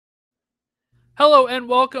Hello and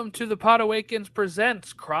welcome to the Podawakens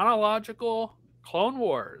presents Chronological Clone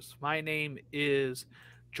Wars. My name is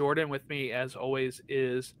Jordan. With me, as always,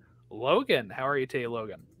 is Logan. How are you today,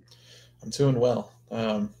 Logan? I'm doing well.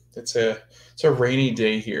 It's a rainy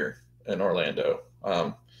day here in Orlando,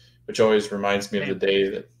 which always reminds me of the Same. day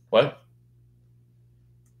that what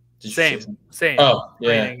did you say? Same. Something? Same. Oh yeah,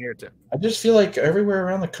 Raining here too. I just feel like everywhere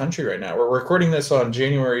around the country right now. We're recording this on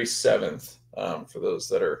January 7th. For those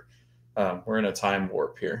that are, we're in a time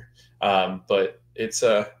warp here, but it's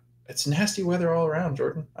nasty weather all around,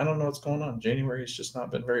 Jordan. I don't know what's going on. January's just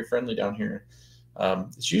not been very friendly down here.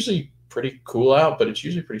 It's usually pretty cool out, but it's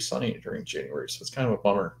usually pretty sunny during January, so it's kind of a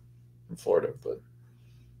bummer in Florida. But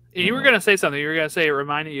You were going to say something. You were going to say it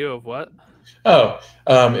reminded you of what? oh,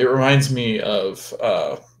 it reminds me of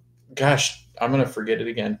gosh, I'm gonna forget it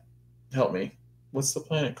again. Help me. What's the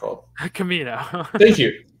planet called? Camino. Thank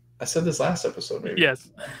you. I said this last episode, maybe.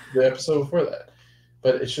 Yes. The episode before that.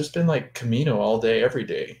 But it's just been like Camino all day, every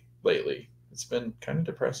day lately. It's been kind of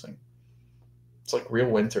depressing. It's like real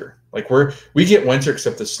winter. Like we get winter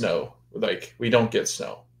except the snow. Like we don't get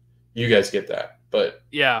snow. You guys get that, but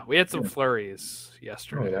yeah, we had some flurries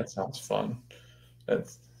yesterday. Oh, that sounds fun. That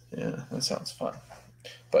sounds fun.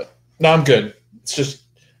 But no, I'm good. It's just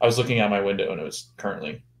I was looking out my window and it was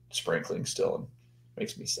currently sprinkling still, and it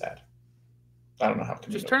makes me sad. I don't know how.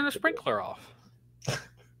 Just turn the sprinkler off. I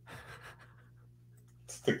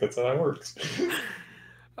think that's how that works.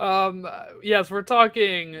 Yes, we're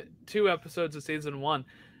talking 2 episodes of season 1,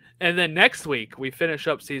 and then next week we finish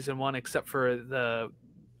up season 1, except for the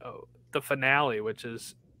finale, which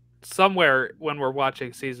is somewhere when we're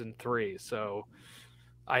watching season 3. So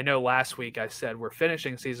I know last week I said we're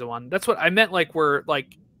finishing season 1. That's what I meant. Like we're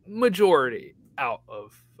like majority out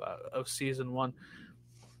of season 1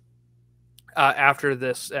 after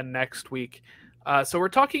this and next week. So we're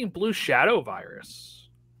talking Blue Shadow Virus.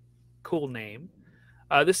 Cool name.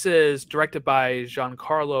 This is directed by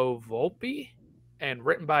Giancarlo Volpe and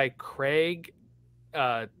written by Craig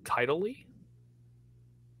Titley.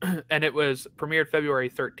 And it was premiered February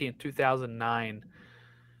 13th, 2009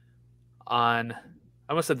 on, I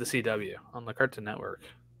almost said the CW, on the Cartoon Network.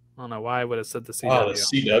 I don't know why I would have said the CW. Oh, the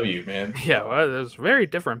CW, man. Yeah, well, it was very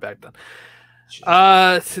different back then.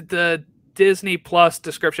 The Disney Plus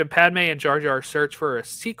description: Padme and Jar Jar search for a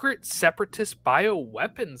secret separatist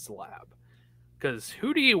bioweapons lab. Because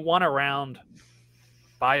who do you want around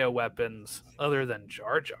bioweapons other than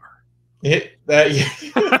Jar Jar? That's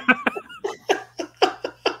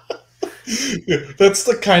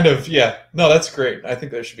the kind of No, that's great. I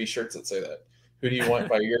think there should be shirts that say that. Who do you want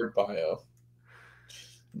by your bio?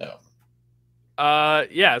 No.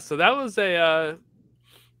 Yeah. So that was a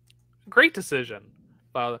great decision.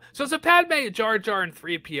 So it's a Padme, Jar Jar, and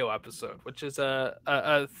 3PO episode, which is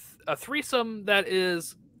a threesome that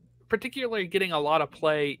is particularly getting a lot of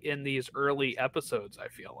play in these early episodes. I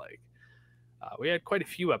feel like we had quite a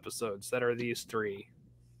few episodes that are these 3.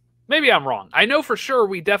 Maybe I'm wrong. I know for sure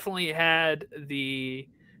we definitely had the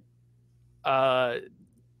one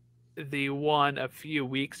a few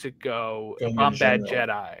weeks ago, Bombad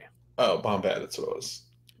Jedi. Oh, Bombad, that's what it was.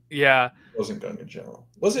 Yeah. It wasn't Gungan General.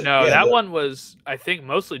 Was it? No, that one was, I think,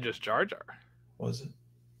 mostly just Jar Jar. Was it?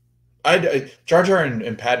 Jar Jar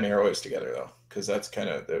and Padme are always together, though, because that's kind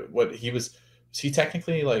of what he was. Was he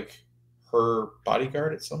technically like her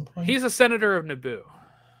bodyguard at some point? He's a senator of Naboo.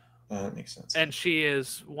 That makes sense. And she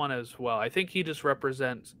is one as well. I think he just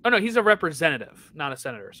represents... Oh, no, he's a representative, not a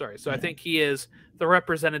senator. Sorry. So I think he is the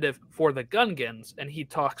representative for the Gungans, and he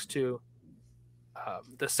talks to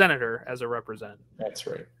the senator as a representative. That's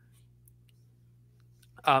right.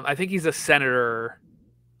 I think he's a senator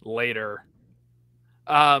later.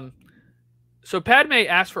 So Padme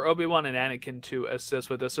asked for Obi-Wan and Anakin to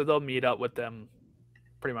assist with this, so they'll meet up with them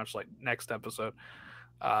pretty much like next episode.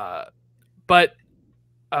 But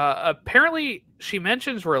apparently she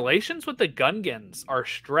mentions relations with the Gungans are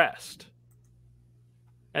stressed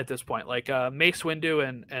at this point. Like Mace Windu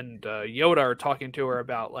and Yoda are talking to her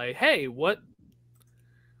about like, hey, we're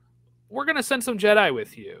going to send some Jedi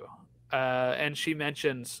with you. And she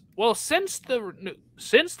mentions, well, since the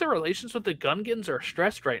relations with the Gungans are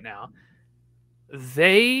stressed right now,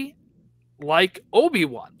 they like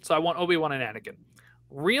Obi-Wan. So I want Obi-Wan and Anakin.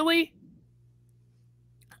 Really?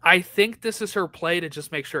 I think this is her play to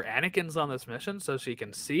just make sure Anakin's on this mission so she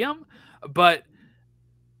can see him. But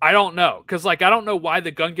I don't know. Because, like, I don't know why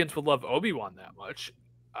the Gungans would love Obi-Wan that much.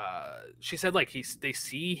 She said, like, they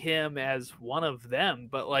see him as one of them.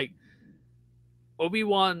 But, like,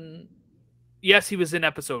 Obi-Wan... Yes, he was in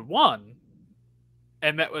episode 1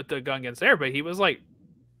 and met with the Gungans there, but he was like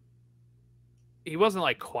he wasn't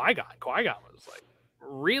like Qui-Gon. Qui-Gon was like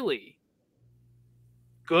really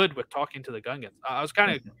good with talking to the Gungans. I was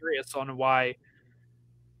kind of curious on why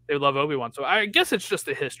they love Obi-Wan. So I guess it's just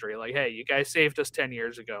the history. Like, hey, you guys saved us 10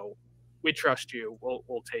 years ago. We trust you.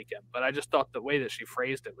 We'll take him. But I just thought the way that she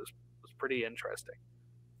phrased it was pretty interesting.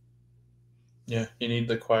 Yeah, you need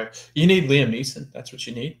you need Liam Neeson. That's what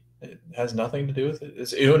you need. It has nothing to do with it.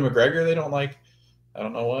 It's Ewan McGregor they don't like. I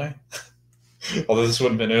don't know why. Although this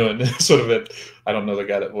wouldn't have been Ewan. This would have been, I don't know the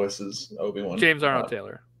guy that voices Obi-Wan. James Arnold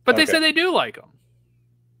Taylor. But they said they do like him.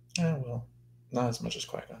 Yeah, well, not as much as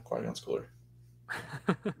Qui-Gon. Qui-Gon's cooler.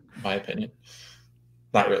 My opinion.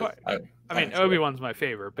 Not really. I mean, Obi-Wan's my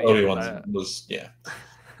favorite. But Obi-Wan was, yeah.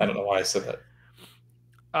 I don't know why I said that.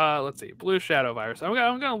 Let's see. Blue Shadow Virus. I'm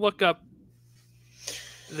going to look up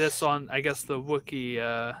this on, I guess, the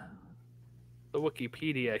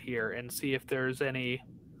Wikipedia here and see if there's any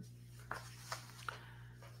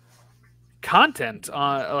context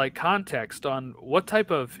on what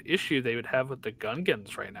type of issue they would have with the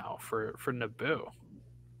Gungans right now for Naboo.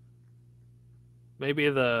 Maybe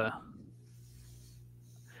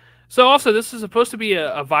so also this is supposed to be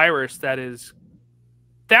a virus that is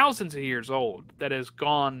thousands of years old that has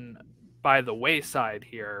gone by the wayside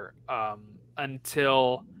here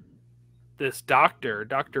until this Dr.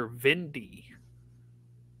 Vindy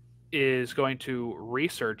is going to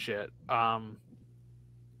research it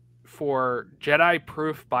for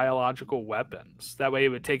Jedi-proof biological weapons. That way it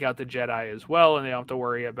would take out the Jedi as well, and they don't have to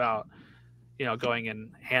worry about, going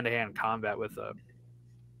in hand-to-hand combat with a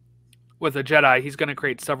Jedi. He's going to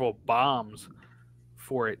create several bombs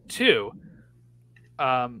for it too.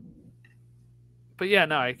 But yeah,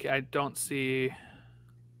 no, I don't see.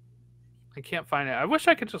 I can't find it. I wish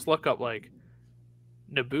I could just look up like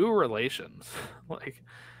Naboo relations, like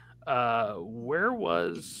what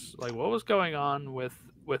was going on with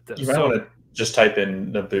this? You might want to just type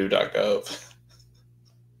in Naboo.gov.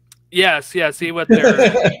 Yes, see what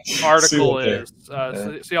their article is.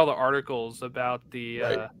 See all the articles about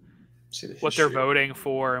what they're voting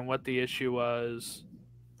for and what the issue was.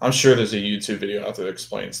 I'm sure there's a YouTube video out there that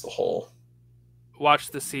explains the whole.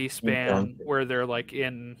 Watch the C-SPAN where they're like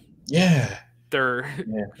in. Yeah. They're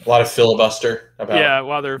a lot of filibuster about.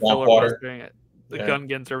 While they're filibustering it, the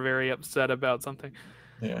Gungans are very upset about something.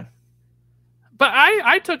 Yeah. But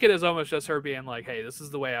I took it as almost just her being like, "Hey, this is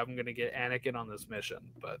the way I'm going to get Anakin on this mission."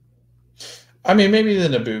 But I mean, maybe the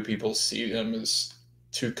Naboo people see them as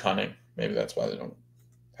too cunning. Maybe that's why they don't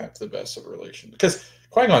have the best of a relation. Because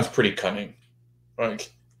Qui-Gon's pretty cunning,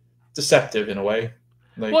 like deceptive in a way.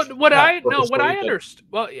 Like, what I understand.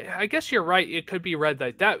 Well, I guess you're right. It could be read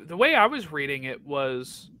like that. The way I was reading it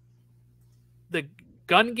was the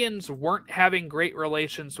Gungans weren't having great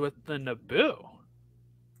relations with the Naboo,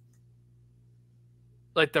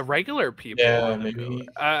 like the regular people. Yeah, maybe.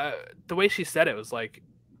 The way she said it was like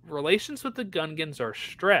relations with the Gungans are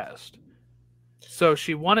stressed. So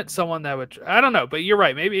she wanted someone that would. I don't know, but you're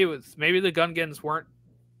right. Maybe the Gungans weren't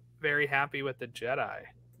very happy with the Jedi.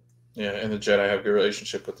 Yeah, and the Jedi have a good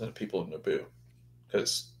relationship with the people of Naboo.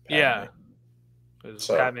 Because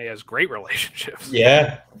Padme has great relationships.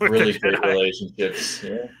 Yeah, really great relationships.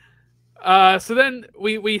 Yeah. So then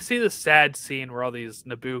we see the sad scene where all these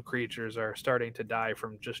Naboo creatures are starting to die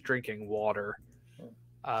from just drinking water.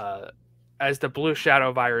 As the Blue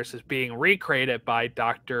Shadow virus is being recreated by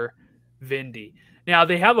Dr. Vindy. Now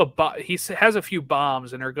they have he has a few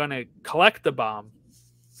bombs, and they're going to collect the bomb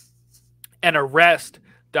and arrest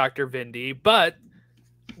Dr. Vindy. But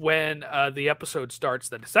when the episode starts,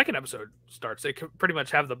 the second episode starts, they pretty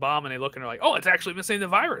much have the bomb, and they look and they're like, "Oh, it's actually missing the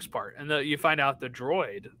virus part." And you find out the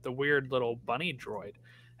droid, the weird little bunny droid,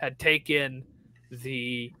 had taken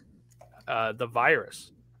the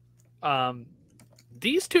virus.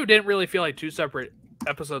 These two didn't really feel like two separate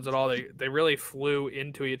episodes at all. They really flew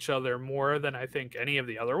into each other more than I think any of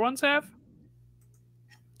the other ones have,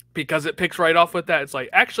 because it picks right off with that. It's like,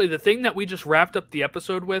 actually, the thing that we just wrapped up the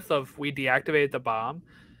episode with of we deactivated the bomb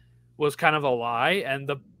was kind of a lie, and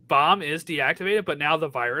the bomb is deactivated, but now the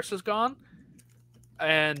virus is gone.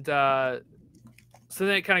 And so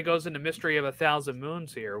then it kind of goes into Mystery of 1,000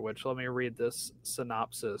 Moons here, which, let me read this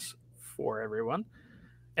synopsis for everyone.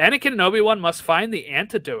 Anakin and Obi-Wan must find the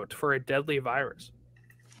antidote for a deadly virus.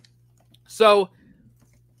 So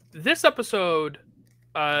this episode,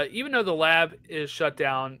 even though the lab is shut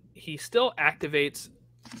down, he still activates,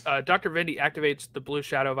 Dr. Vindy activates the Blue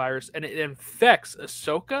Shadow virus, and it infects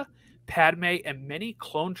Ahsoka, Padme, and many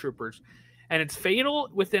clone troopers, and it's fatal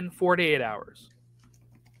within 48 hours.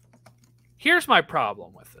 Here's my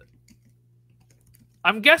problem with it.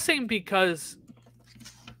 I'm guessing because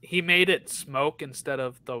he made it smoke instead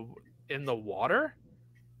of in the water,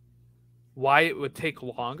 why it would take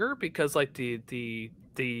longer, because like the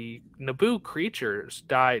Naboo creatures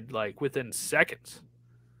died like within seconds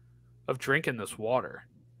of drinking this water.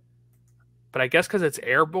 But I guess because it's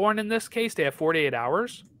airborne in this case, they have 48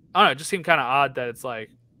 hours. I don't know. It just seemed kind of odd that it's like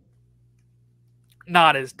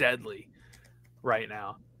not as deadly right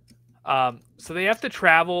now. So they have to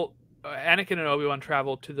travel. Anakin and Obi-Wan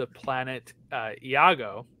travel to the planet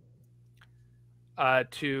Iago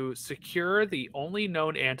to secure the only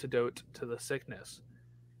known antidote to the sickness.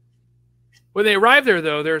 When they arrive there,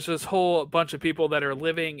 though, there's this whole bunch of people that are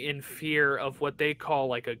living in fear of what they call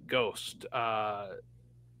like a ghost, a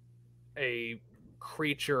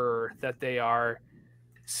creature that they are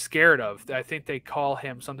scared of. I think they call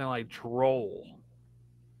him something like Droll.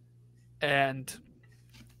 And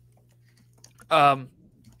one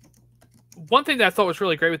thing that I thought was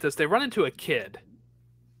really great with this, they run into a kid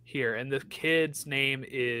here, and the kid's name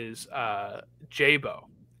is Jabo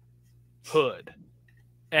Hood.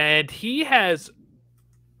 And he has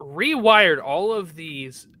rewired all of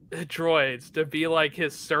these droids to be like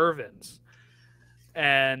his servants.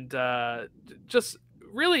 And just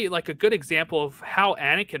really like a good example of how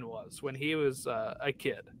Anakin was when he was a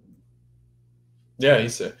kid. Yeah,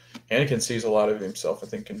 Anakin sees a lot of himself, I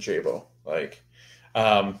think, in Jabo. Like,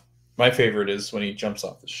 my favorite is when he jumps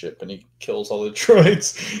off the ship and he kills all the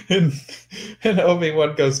droids, and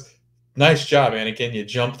Obi-Wan goes, "Nice job, Anakin. You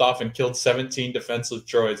jumped off and killed 17 defensive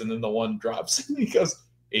droids," and then the one drops, and he goes,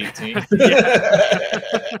 18.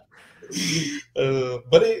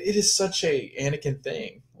 But it is such a Anakin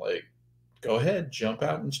thing. Like, go ahead, jump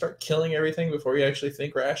out and start killing everything before you actually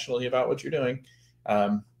think rationally about what you're doing.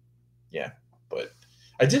 Yeah, but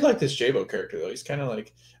I did like this Jabo character, though. He's kind of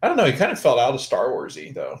like, I don't know, he kind of felt out of Star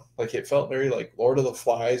Wars-y, though. Like, it felt very, like, Lord of the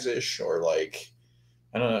Flies-ish, or, like,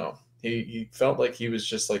 I don't know. He felt like he was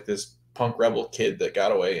just, like, this punk rebel kid that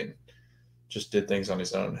got away and just did things on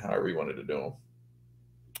his own, however he wanted to do them.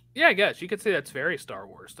 Yeah, I guess. You could say that's very Star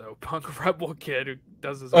Wars, though. Punk rebel kid who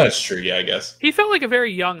does his own. That's true, yeah, I guess. He felt like a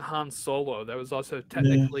very young Han Solo that was also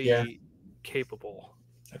technically capable.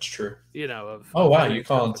 That's true. You know, of... Oh, wow, you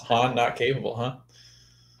call Han not capable, huh?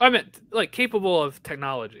 I meant, like, capable of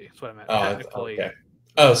technology. That's what I meant. Technically. Okay.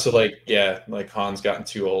 Oh, so, like, yeah, like Han's gotten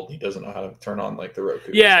too old. He doesn't know how to turn on, like, the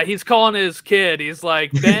Roku. Yeah, he's calling his kid. He's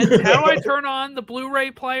like, "Ben, how do I turn on the Blu-ray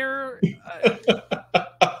player?"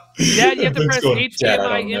 Dad, you have to press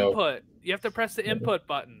HDMI input. You have to press the input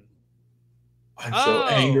button. I'm so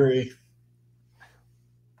angry.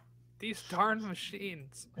 These darn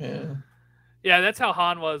machines. Yeah. Yeah, that's how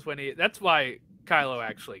Han was when he... That's why Kylo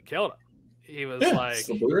actually killed him. He was like,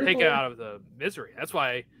 taken out of the misery. That's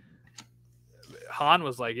why Han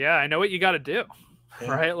was like, "Yeah, I know what you got to do."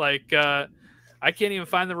 Yeah. Right? Like, I can't even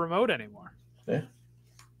find the remote anymore. Yeah.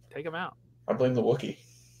 Take him out. I blame the Wookiee.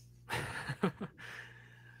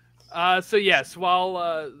 So yes,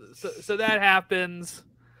 while so that happens,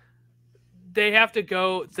 they have to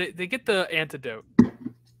go. They get the antidote,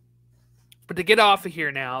 but to get off of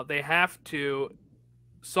here now, they have to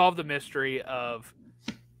solve the mystery of,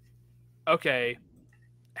 okay,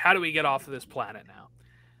 how do we get off of this planet now?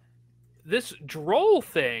 This Droll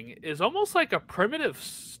thing is almost like a primitive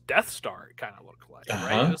Death Star. It kind of looked like,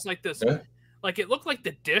 right? It was like this, like it looked like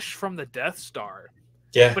the dish from the Death Star.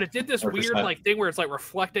 Yeah, but it did this 100%. Weird like thing where it's like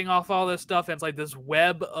reflecting off all this stuff, and it's like this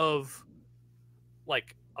web of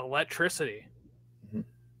like electricity. Mm-hmm.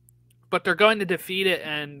 But they're going to defeat it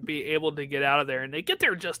and be able to get out of there, and they get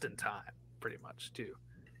there just in time, pretty much, to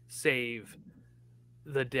save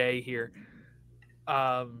the day here.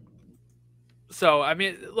 So I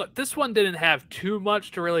mean, look, this one didn't have too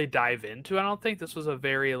much to really dive into. I don't think this was a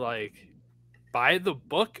very like by the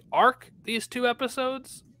book arc. These 2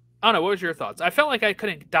 episodes. I don't know. What was your thoughts? I felt like I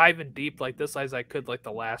couldn't dive in deep like this as I could like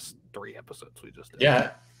the last 3 episodes we just did.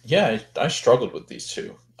 Yeah, I struggled with these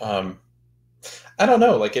 2. I don't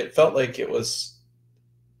know. Like it felt like it was.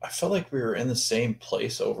 I felt like we were in the same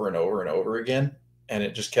place over and over and over again, and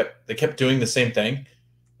it just they kept doing the same thing.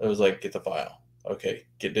 It was like, get the vial. Okay,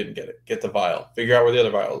 didn't get it. Get the vial. Figure out where the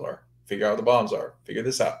other vials are. Figure out where the bombs are. Figure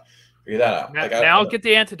this out. Figure that out. Now get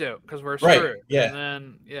the antidote because we're screwed. Right. Yeah.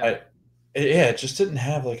 And then it just didn't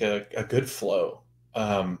have like a good flow.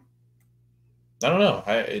 I don't know.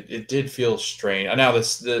 It did feel strange. Now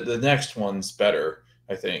the next one's better,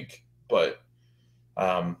 I think, but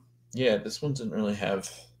this one didn't really have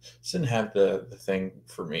the thing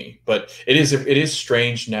for me. But it is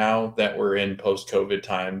strange now that we're in post-COVID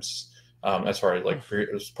times, as far as like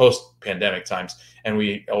it was post-pandemic times, and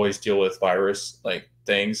we always deal with virus like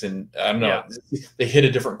things, and I don't know, they hit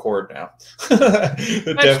a different chord now.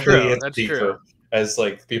 That's true. as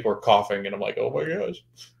like people are coughing, and I'm like, oh my gosh.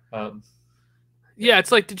 Yeah,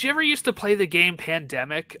 it's like, did you ever used to play the game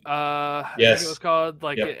Pandemic? I think it was Yes. called,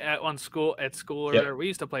 like, Yep. at school or Yep. whatever. We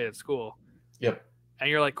used to play it at school. Yep. And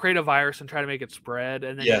you're like, create a virus and try to make it spread,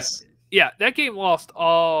 and then Yes. yeah, that game lost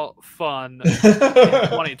all fun in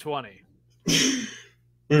 2020.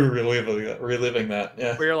 We were reliving that.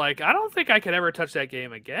 Yeah. Where you're like, I don't think I could ever touch that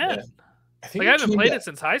game again. Yeah. I think Like, I haven't played it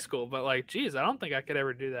since high school, but like, geez, I don't think I could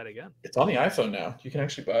ever do that again. It's on the iPhone now. You can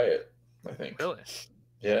actually buy it, I think. Really?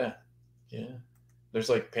 Yeah. Yeah. There's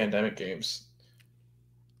like Pandemic games.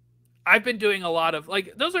 I've been doing a lot of,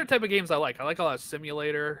 like, those are the type of games I like. I like a lot of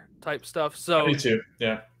simulator type stuff. So Me too.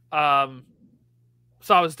 Yeah.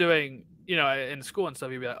 So I was doing, you know, in school and stuff,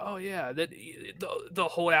 you'd be like, oh yeah, that the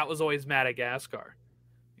holdout was always Madagascar.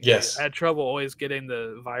 Yes. I had trouble always getting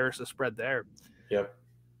the virus to spread there. Yep.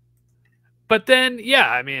 But then, yeah,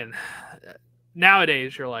 I mean,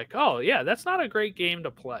 nowadays you're like, oh yeah, that's not a great game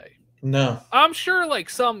to play. No. I'm sure like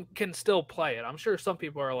some can still play it. I'm sure some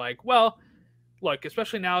people are like, well, look,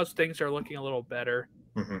 especially now as things are looking a little better,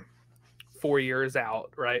 4 years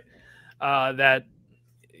out, right? That,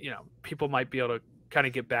 you know, people might be able to kind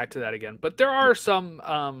of get back to that again. But there are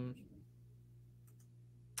some,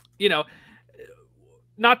 you know,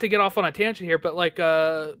 not to get off on a tangent here, but like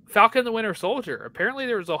Falcon the Winter Soldier, apparently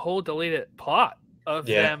there was a whole deleted plot of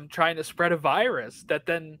them trying to spread a virus that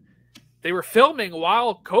then they were filming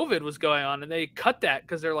while COVID was going on, and they cut that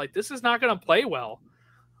because they're like, this is not going to play well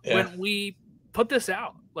when we put this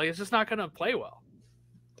out. Like, it's just not going to play well.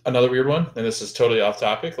 Another weird one, and this is totally off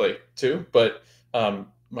topic, like, too, but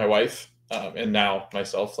my wife and now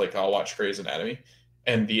myself, like, I'll watch Grey's Anatomy,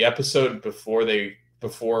 and the episode before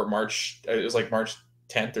March, it was like March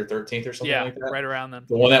 10th or 13th or something like that. Right around then.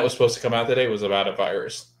 The one that was supposed to come out today was about a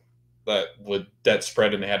virus that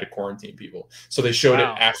spread, and they had to quarantine people. So they showed it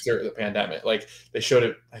after the pandemic. Like, they showed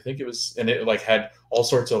it, I think it was, and it like had all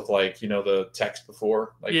sorts of, like, you know, the text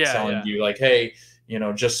before, like telling you like, hey, you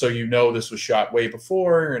know, just so you know, this was shot way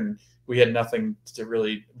before, and we had nothing to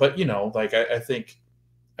really, but, you know, like, I think,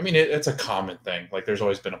 I mean, it's a common thing. Like, there's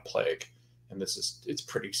always been a plague, and it's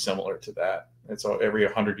pretty similar to that. It's every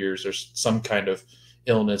 100 years, there's some kind of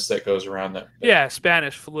illness that goes around that. Yeah.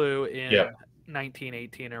 Spanish flu in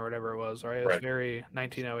 1918 or whatever it was, right? It was very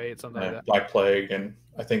 1908, something like that. Black Plague, and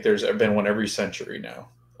I think there's been one every century now,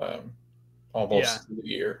 almost a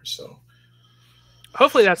year. So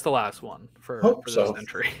hopefully that's the last one for this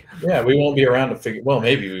century. Yeah, we won't be around to figure. Well,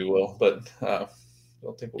 maybe we will, but I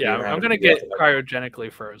don't think we'll be around. I'm gonna get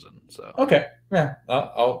cryogenically frozen. So okay, yeah,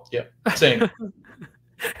 same.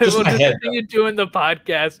 Just we'll continue doing the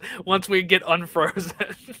podcast once we get unfrozen.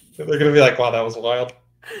 They're gonna be like, "Wow, that was wild."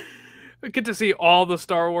 We get to see all the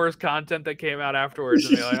Star Wars content that came out afterwards,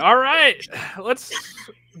 and be like, "All right, let's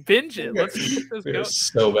binge it. Let's get this going."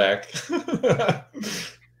 So back.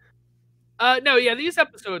 No, yeah, these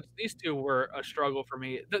episodes, these two were a struggle for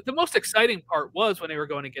me. The most exciting part was when they were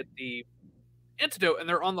going to get the antidote, and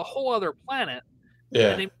they're on the whole other planet.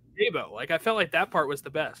 Yeah, and they made Dabo. Like, I felt like that part was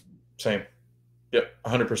the best. Same. Yep,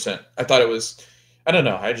 100%. I thought it was. I don't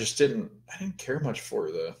know. I didn't care much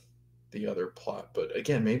for the other plot, but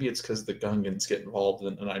again, maybe it's because the Gungans get involved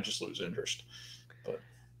and I just lose interest. But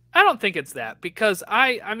I don't think it's that, because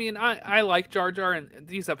I mean I like Jar Jar, and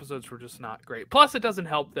these episodes were just not great. Plus, it doesn't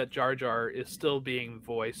help that Jar Jar is still being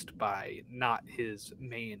voiced by not his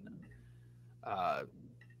main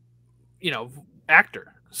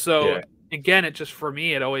actor. So again, it just, for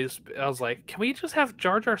me, I was like, can we just have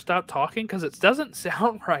Jar Jar stop talking, because it doesn't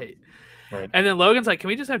sound right. And then Logan's like, can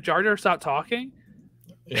we just have Jar Jar stop talking?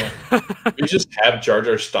 Yeah, we just have Jar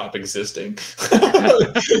Jar stop existing.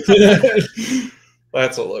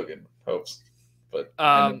 That's what Logan hopes. But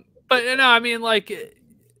I mean, like,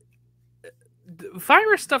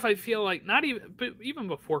 virus stuff, I feel like even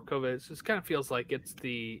before COVID, it just kind of feels like it's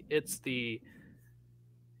the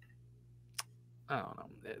I don't know.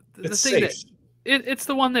 It's thing safe. It's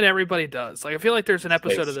the one that everybody does. Like, I feel like there's an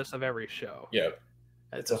episode of this of every show. Yeah,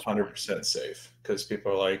 it's 100% safe, because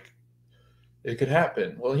people are like, it could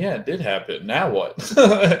happen. Well, yeah, it did happen. Now what?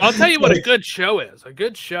 I'll tell you what a good show is. A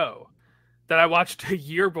good show that I watched a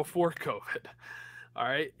year before COVID, all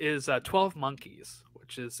right, is 12 Monkeys,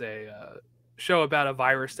 which is a show about a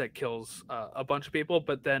virus that kills a bunch of people.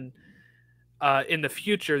 But then in the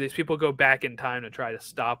future, these people go back in time to try to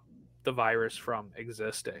stop the virus from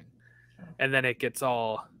existing. And then it gets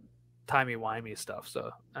all timey-wimey stuff.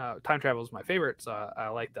 So time travel is my favorite, so I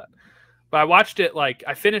like that. But I watched it, like,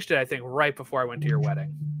 I finished it, I think, right before I went to your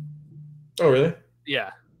wedding. Oh, really?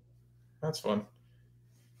 Yeah. That's fun.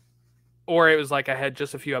 or it was like I had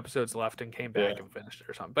just a few episodes left and came back Yeah. and finished it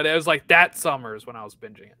or something. But it was like that summer is when I was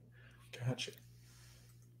binging it. Gotcha.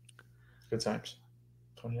 Good times.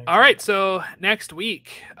 All right, so next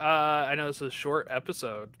week, I know this is a short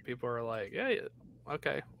episode. People are like, yeah,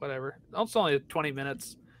 okay, whatever. It's only 20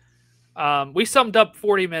 minutes. We summed up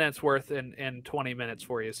 40 minutes worth in 20 minutes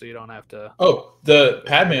for you, so you don't have to. Oh, the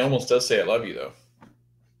Padme almost does say "I love you" though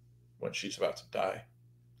when she's about to die.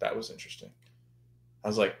 That was interesting. I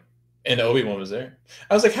was like, and Obi-Wan was there.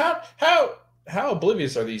 I was like, how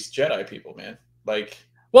oblivious are these Jedi people, man? Like,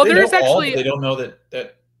 well, they there's know all, actually but they don't know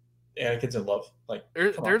that Anakin's in love. Like,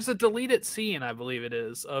 there's a deleted scene, I believe it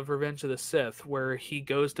is, of Revenge of the Sith where he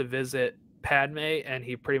goes to visit Padme and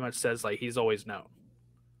he pretty much says like he's always known.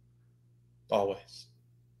 Always.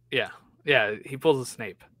 Yeah, he pulls a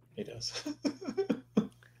Snape. He does.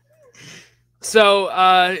 So,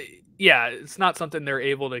 yeah, it's not something they're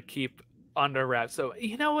able to keep under wraps. So,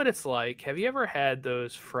 you know what it's like? Have you ever had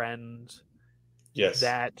those friends Yes.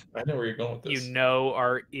 that I know where you're going with this. you know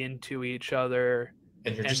are into each other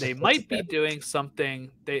and they might be doing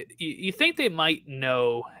something you think they might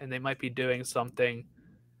know and they might be doing something,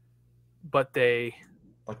 but they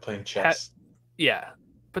like playing chess.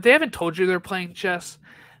 But they haven't told you they're playing chess.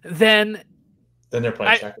 Then they're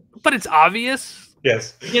playing checkers. But it's obvious.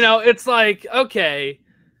 Yes. It's like, okay,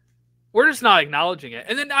 we're just not acknowledging it.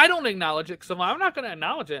 And then I don't acknowledge it because I'm not going to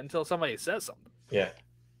acknowledge it until somebody says something. Yeah.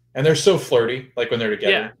 And they're so flirty, like when they're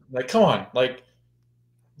together. Yeah. Like, come on, like,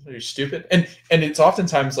 are you stupid? And it's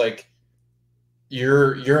oftentimes like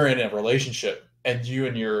you're in a relationship and you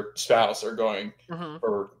and your spouse are going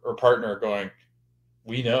or partner are going,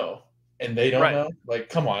 we know, and they don't know. Like,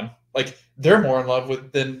 come on. Like, they're more in love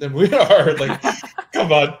with than we are. Like,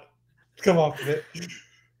 come on with it.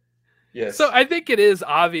 Yes. So I think it is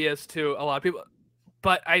obvious to a lot of people,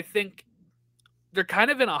 but I think they're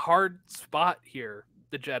kind of in a hard spot here,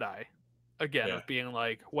 the Jedi, again, of being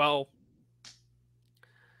like, well,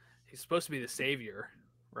 he's supposed to be the savior,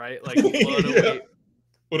 right? Like, what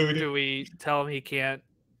do we do? Do we tell him he can't,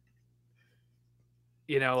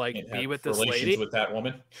 be with this lady? With that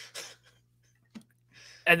woman?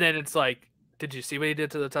 And then it's like, did you see what he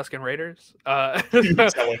did to the Tusken Raiders? Yeah,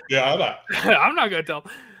 I'm not going to tell.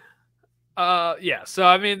 Yeah. So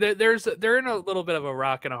I mean, they're in a little bit of a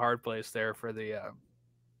rock and a hard place there for the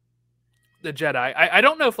Jedi. I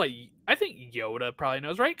don't know if I think Yoda probably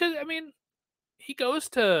knows, right? Because I mean, he goes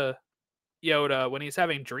to Yoda when he's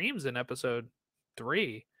having dreams in Episode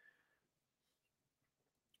 3.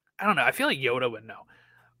 I don't know. I feel like Yoda would know,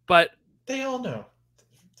 but they all know.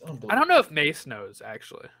 I don't know if Mace knows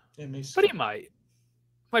actually. Yeah, Mace. But he might.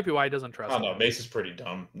 Might be why he doesn't trust him. I don't know. Mace is pretty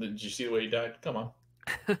dumb. Did you see the way he died? Come on.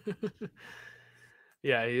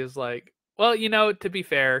 Yeah, he was like, well, to be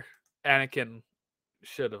fair, Anakin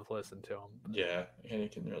should have listened to him. Yeah,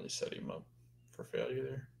 Anakin really set him up for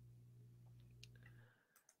failure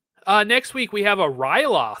there. Next week, we have a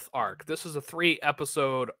Ryloth arc. This is a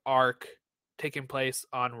 3-episode arc taking place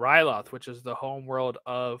on Ryloth, which is the homeworld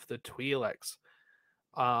of the Twi'leks.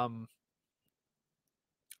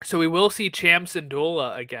 So we will see Cham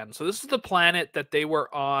Syndulla again. So this is the planet that they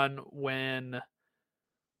were on when...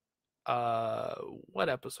 what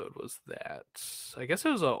episode was that? I guess it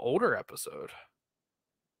was an older episode.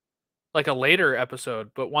 Like a later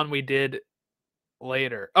episode, but one we did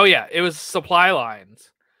later. Oh yeah, it was Supply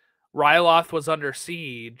Lines. Ryloth was under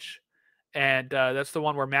siege, and that's the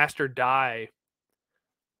one where Master Dai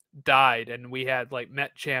died, and we had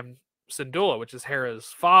met Cham Syndulla, which is Hera's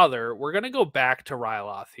father. We're gonna go back to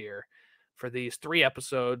Ryloth here for these 3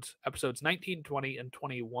 episodes 19, 20, and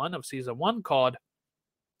 21 of season 1, called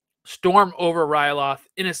Storm over Ryloth,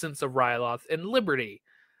 Innocence of Ryloth, and Liberty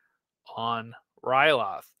on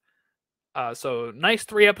Ryloth. So nice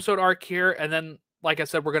 3-episode arc here, and then, like I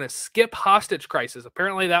said, we're going to skip Hostage Crisis.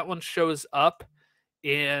 Apparently that one shows up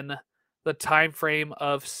in the time frame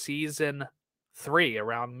of season 3,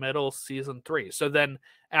 around middle season 3. So then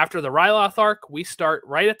after the Ryloth arc, we start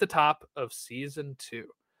right at the top of season 2.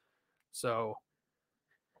 So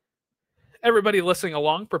everybody listening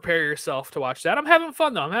along, prepare yourself to watch that. I'm having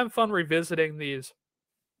fun, though. I'm having fun revisiting these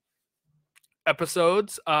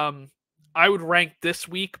episodes. I would rank this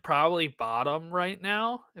week probably bottom right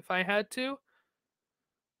now if I had to.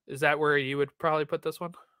 Is that where you would probably put this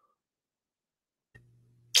one?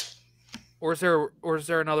 Or is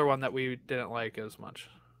there another one that we didn't like as much?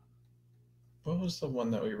 What was the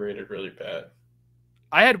one that we rated really bad?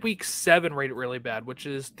 I had week 7 rated really bad, which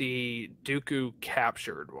is the Dooku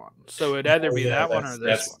captured one. So it'd either be that one or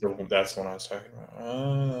this one. That's the one I was talking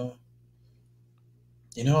about.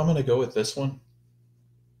 I'm going to go with this one.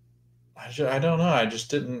 I don't know. I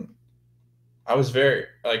just didn't I was very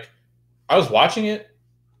like I was watching it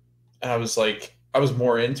and I was like I was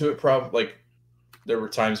more into it probably like there were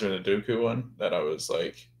times during the Dooku one that I was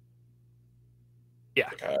like Yeah.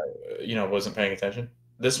 I wasn't paying attention.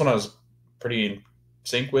 This one I was pretty in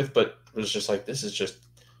sync with, but was just like this is just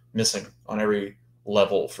missing on every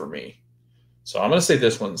level for me. So I'm gonna say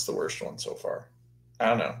this one's the worst one so far. I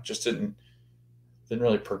don't know, just didn't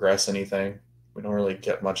really progress anything. We don't really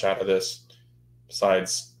get much out of this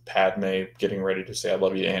besides Padme getting ready to say "I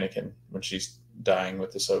love you, Anakin" when she's dying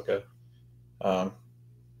with Ahsoka.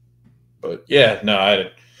 But yeah, no, I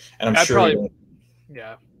didn't, and I'm I'd sure. probably,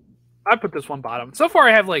 yeah, I put this one bottom. So far,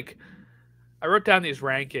 I have like I wrote down these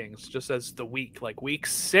rankings just as the week. Like week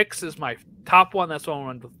 6 is my top one. That's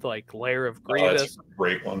one with like Lair of Grievous. That's a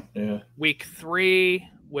great one. Yeah. Week 3,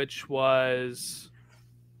 which was,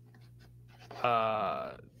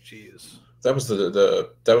 jeez, that was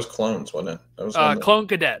that was Clones, wasn't it? That was Clone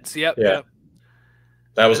Cadets. Yep. Yeah. Yep.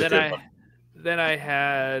 That was a good one. Then I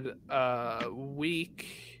had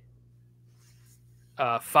week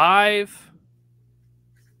 5.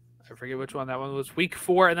 I forget which one that one was. Week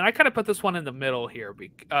 4, and then I kind of put this one in the middle here.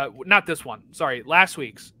 Not this one. Sorry, last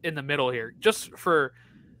week's in the middle here, just for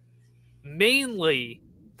mainly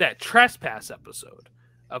that trespass episode.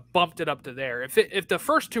 Bumped it up to there. If the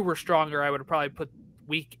first 2 were stronger, I would have probably put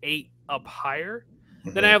week 8 up higher.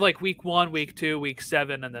 Mm-hmm. Then I have like week 1, week 2, week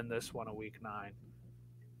 7, and then this one a week 9.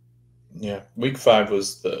 Yeah, week 5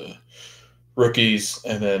 was the rookies,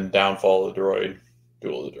 and then downfall of the droid,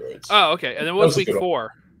 duel of the droids. Oh, okay. And then what's week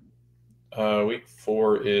 4? Week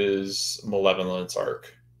 4 is Malevolence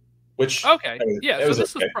Arc, which okay,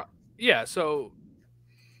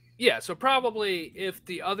 so probably if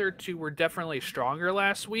the other 2 were definitely stronger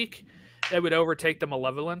last week, it would overtake the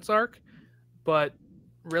Malevolence Arc, but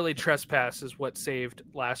really Trespass is what saved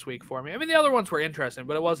last week for me. I mean, the other ones were interesting,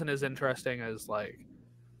 but it wasn't as interesting as like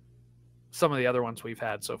some of the other ones we've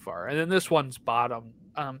had so far. And then this one's bottom.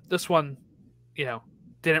 This one,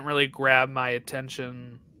 didn't really grab my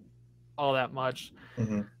attention all that much.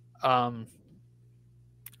 Mm-hmm.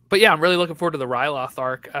 But yeah, I'm really looking forward to the Ryloth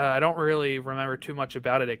arc. I don't really remember too much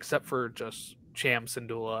about it except for just Cham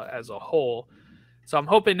Syndulla as a whole. So I'm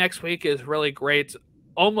hoping next week is really great.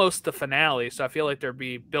 Almost the finale, so I feel like there'll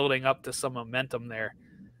be building up to some momentum there.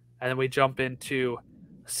 And then we jump into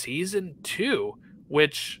season 2,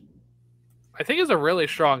 which I think is a really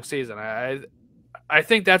strong season. I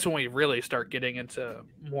think that's when we really start getting into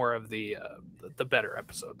more of the better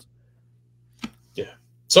episodes. Yeah.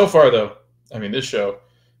 So far, though, I mean, this show,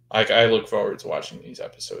 I look forward to watching these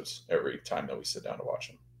episodes every time that we sit down to watch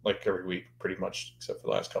them. Like every week, pretty much, except for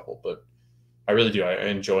the last couple. But I really do. I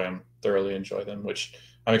enjoy them, thoroughly enjoy them, which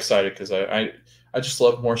I'm excited because I just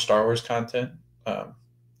love more Star Wars content. I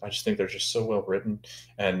just think they're just so well written.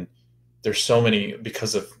 And there's so many,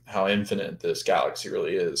 because of how infinite this galaxy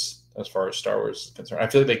really is as far as Star Wars is concerned. I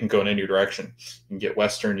feel like they can go in any direction. You can get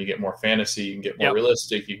Western, you get more fantasy, you can get more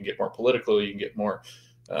realistic, you can get more political, you can get more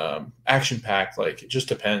action-packed. Like, it just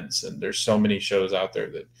depends. And there's so many shows out there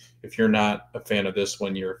that if you're not a fan of this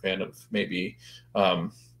one, you're a fan of maybe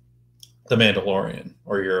The Mandalorian,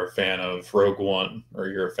 or you're a fan of Rogue One, or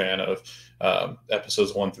you're a fan of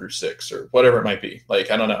episodes 1 through 6, or whatever it might be. Like,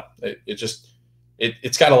 I don't know.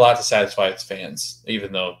 It's got a lot to satisfy its fans,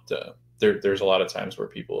 even though there's a lot of times where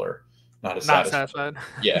people are not satisfied.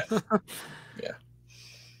 Yeah. Yeah.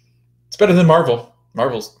 It's better than Marvel.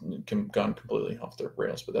 Marvel's gone completely off the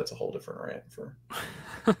rails, but that's a whole different rant for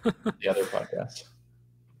the other podcast.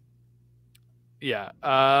 Yeah.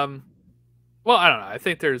 Well, I don't know. I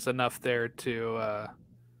think there's enough there to I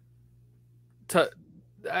don't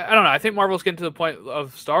know. I think Marvel's getting to the point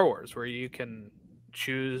of Star Wars where you can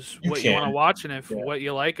choose what you want to watch and what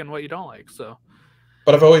you like and what you don't like. So,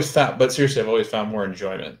 but I've always found more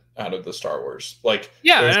enjoyment out of the Star Wars. Like,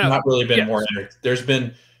 there's not really been more. There's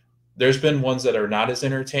been ones that are not as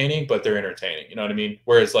entertaining, but they're entertaining. You know what I mean?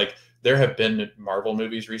 Whereas, like, there have been Marvel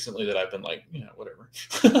movies recently that I've been like, whatever.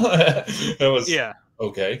 It was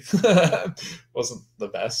okay. Wasn't the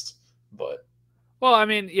best, but. Well, I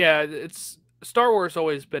mean, it's Star Wars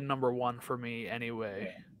always been number 1 for me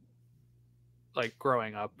anyway. Yeah. Like,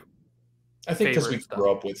 growing up. I think because we grew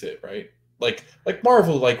up with it, right? Like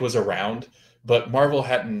Marvel was around, but Marvel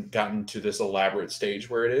hadn't gotten to this elaborate stage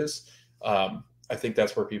where it is. I think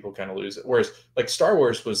that's where people kind of lose it. Whereas, like, Star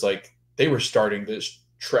Wars was like, they were starting this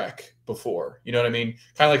trek before. You know what I mean?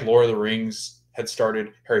 Kind of like Lord of the Rings had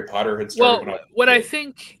started, Harry Potter had started. Well, what I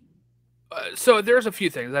think, so there's a few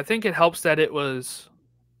things. I think it helps that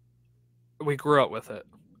we grew up with it.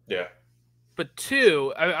 Yeah. But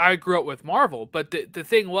two, I grew up with Marvel, but the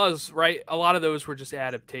thing was, right, a lot of those were just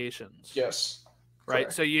adaptations. Yes. Right.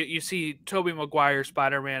 Correct. So you see Tobey Maguire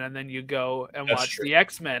Spider-Man, and then you go and That's watch true. the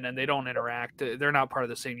X-Men, and they don't interact. They're not part of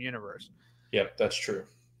the same universe. Yep, that's true.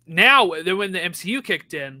 Now, then when the MCU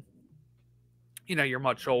kicked in, you're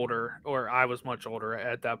much older, or I was much older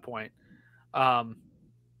at that point.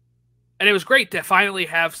 And it was great to finally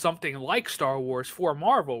have something like Star Wars for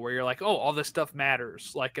Marvel, where you're like, oh, all this stuff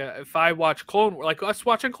matters. Like if I watch like us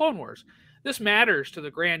watching Clone Wars, this matters to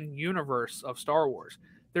the grand universe of Star Wars.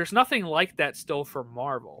 There's nothing like that still for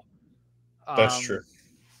Marvel. That's true.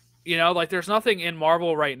 Like there's nothing in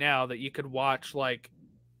Marvel right now that you could watch. Like,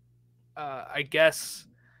 I guess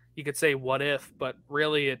you could say What If, but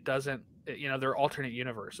really it doesn't. They're alternate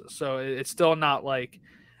universes, so it's still not like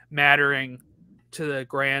mattering to the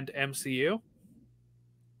grand MCU.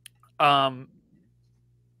 And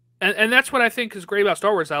that's what I think is great about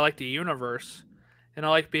Star Wars. I like the universe, and I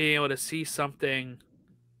like being able to see something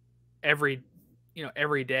every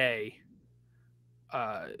day.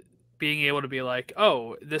 Being able to be like,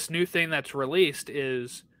 oh, this new thing that's released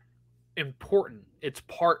is important. It's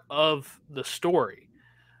part of the story,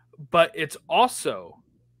 but it's also,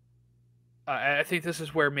 I think this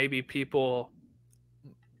is where maybe people,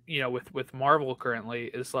 with Marvel currently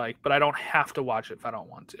is like, but I don't have to watch it if I don't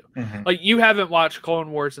want to. Mm-hmm. Like you haven't watched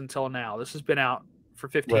Clone Wars until now. This has been out for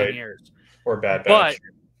 15 years. Or Bad Batch.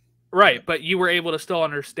 But you were able to still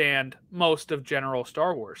understand most of general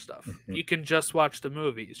Star Wars stuff. Mm-hmm. You can just watch the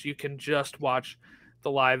movies. You can just watch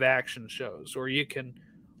the live action shows, or you can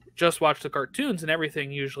just watch the cartoons, and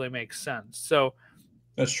everything usually makes sense. So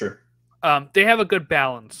that's true. They have a good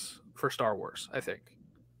balance for Star Wars, I think.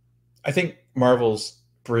 I think Marvel's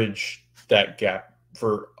bridge that gap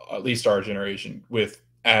for at least our generation with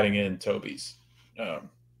adding in Tobey's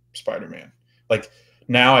Spider-Man. Like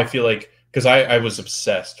now I feel like, because I was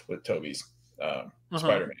obsessed with Tobey's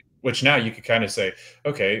Spider-Man, which now you could kind of say,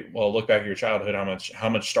 okay, well, look back at your childhood, how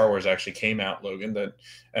much Star Wars actually came out, Logan.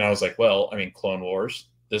 And I was like, well, I mean, Clone Wars,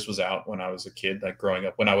 this was out when I was a kid, like growing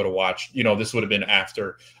up, when I would have watched, this would have been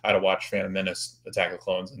after I'd have watched Phantom Menace, Attack of the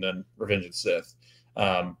Clones, and then Revenge of the Sith.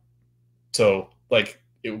 So like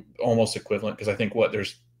it almost equivalent, because I think are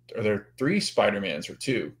there 3 Spider-Mans or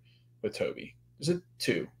 2 with Tobey? Is it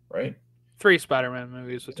 2, right? 3 Spider-Man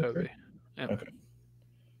movies with Tobey. Yep. Okay.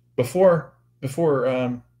 Before this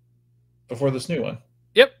new one.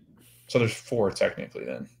 Yep. So there's 4 technically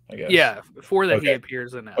then, I guess. Yeah, 4 that he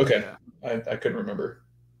appears in now. Okay. Yeah. I couldn't remember.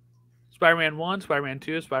 Spider-Man 1, Spider-Man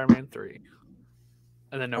 2, Spider-Man 3.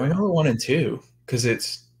 And then I remember 1 and 2 because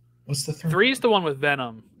what's the 3rd? 3 is the one with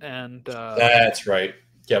Venom and that's right.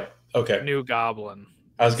 Yep. Okay. New Goblin.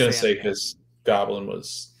 I was gonna say because Goblin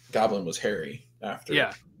was Harry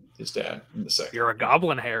after his dad in the second. You're a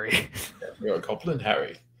Goblin, Harry. You're a Goblin,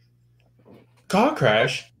 Harry. Car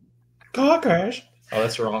crash. Oh,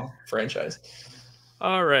 that's wrong. Franchise.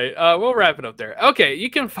 All right. We'll wrap it up there. Okay. You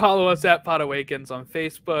can follow us at Podawakens on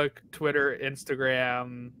Facebook, Twitter,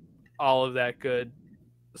 Instagram, all of that good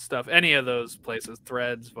stuff. Any of those places,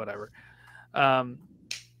 Threads, whatever.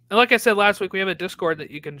 And like I said last week, we have a Discord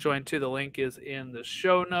that you can join too. The link is in the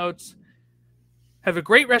show notes. Have a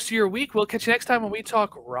great rest of your week. We'll catch you next time when we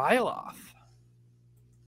talk Ryloth.